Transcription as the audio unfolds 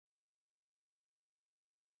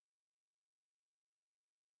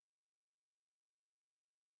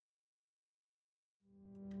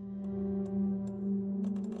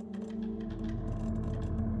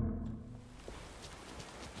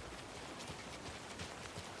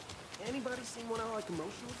Anybody seen what all that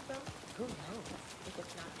commotion was about? Who knows? If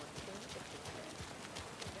it's not working, it's working.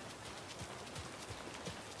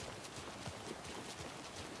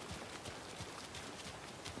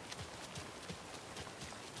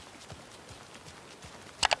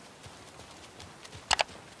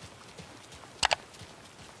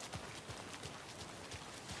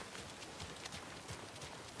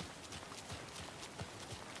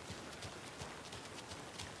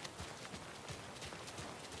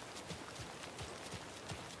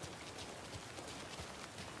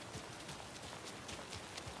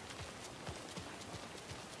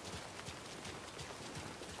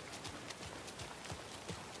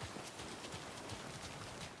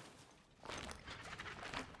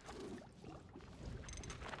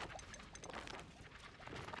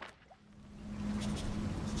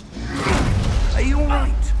 Are you all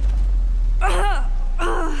right?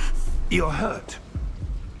 You're hurt.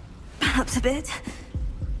 Perhaps a bit.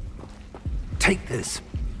 Take this.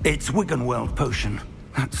 It's Wiggenweld potion.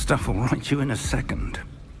 That stuff will right you in a second.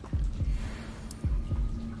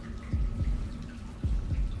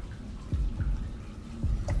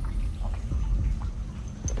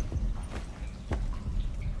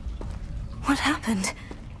 What happened?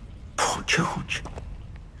 Poor George.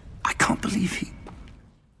 I can't believe he...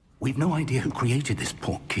 We've no idea who created this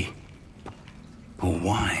port key. Or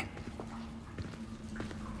why.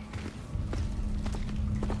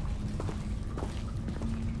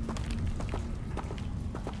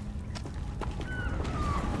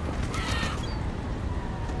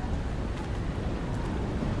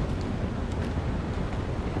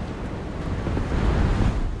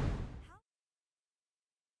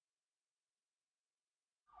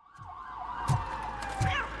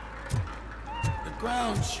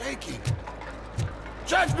 Ground shaking.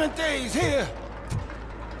 Judgment Day is here!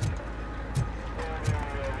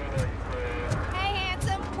 Hey,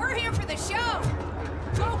 handsome, we're here for the show!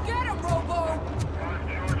 Go get him, Robo!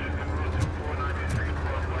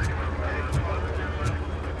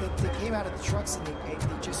 They came out of the trucks and they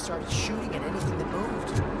just started shooting at anything that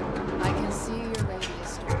moved. I can see your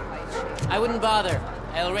radius store quite shaky. I wouldn't bother.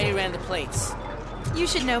 I already ran the plates. You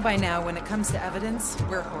should know by now when it comes to evidence,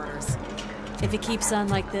 we're hoarders. If it keeps on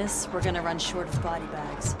like this, we're gonna run short of body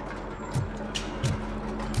bags.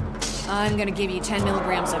 I'm gonna give you 10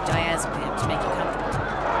 milligrams of diazepam to make you comfortable.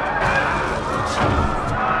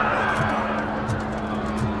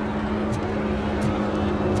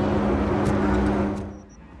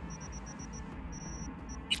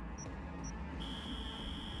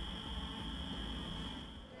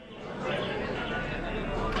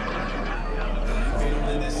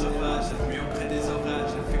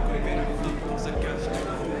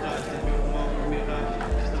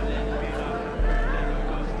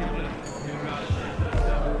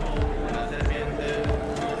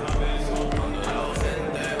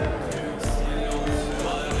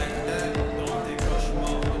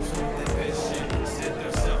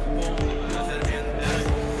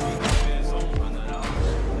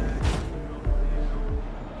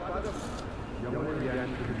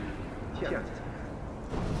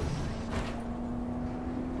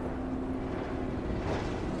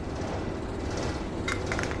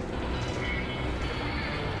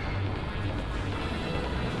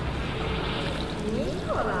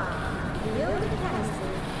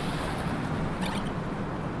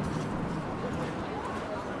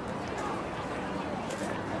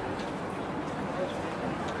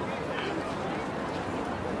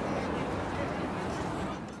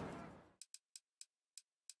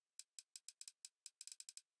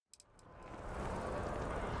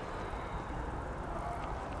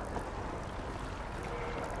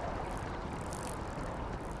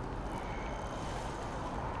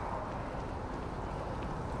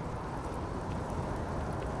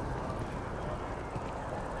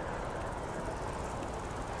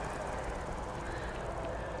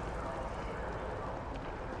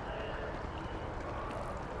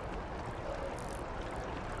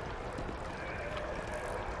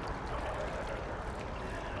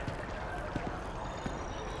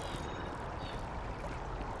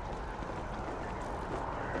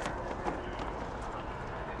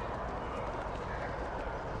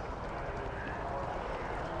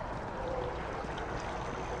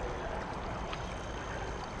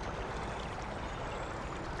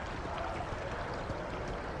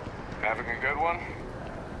 Having a good one?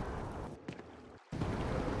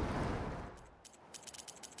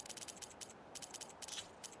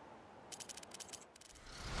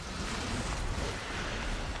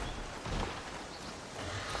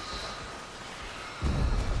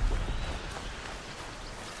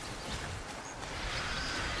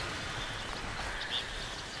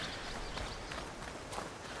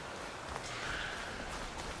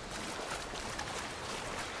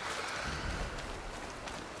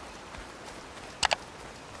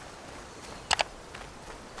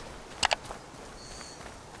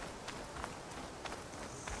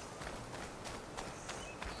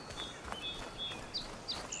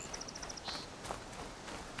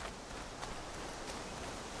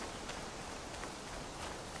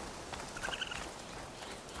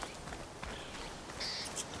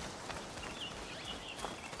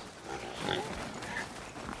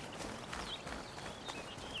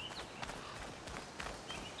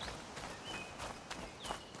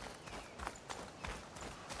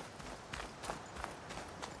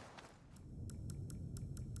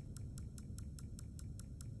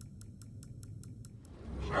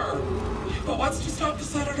 what's to stop the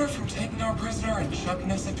Senator from taking our prisoner and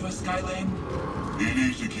chucking us into a sky lane? He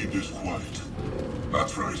needs to keep this quiet.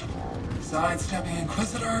 That's right. Sidestepping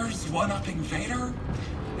Inquisitors, one-upping Vader?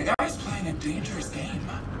 The guy's playing a dangerous game.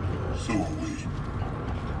 So are we.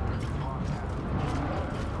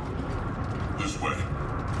 This way.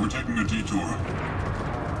 We're taking a detour.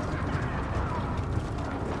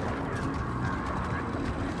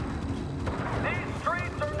 These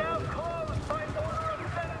streets are now closed by order of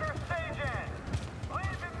Senator Sajan.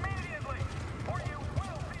 Leave immediately, or you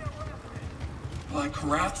will be arrested. Like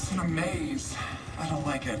rats in a maze. I don't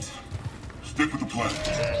like it. Stick with the plan.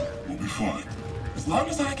 We'll be fine. As long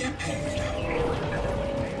as I get paid.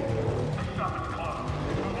 Stop is closed.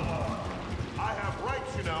 Move along. I have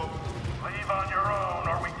rights, you know. Leave on your own,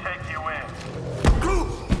 or we take you in.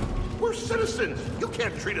 Rouge! We're citizens! You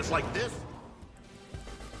can't treat us like this!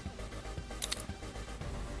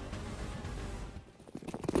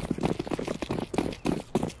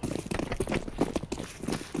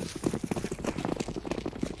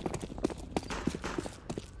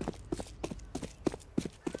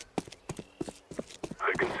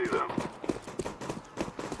 I can see them.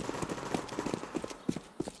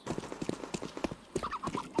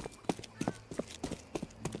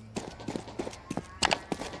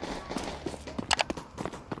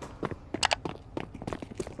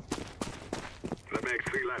 That makes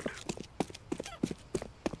 3 left.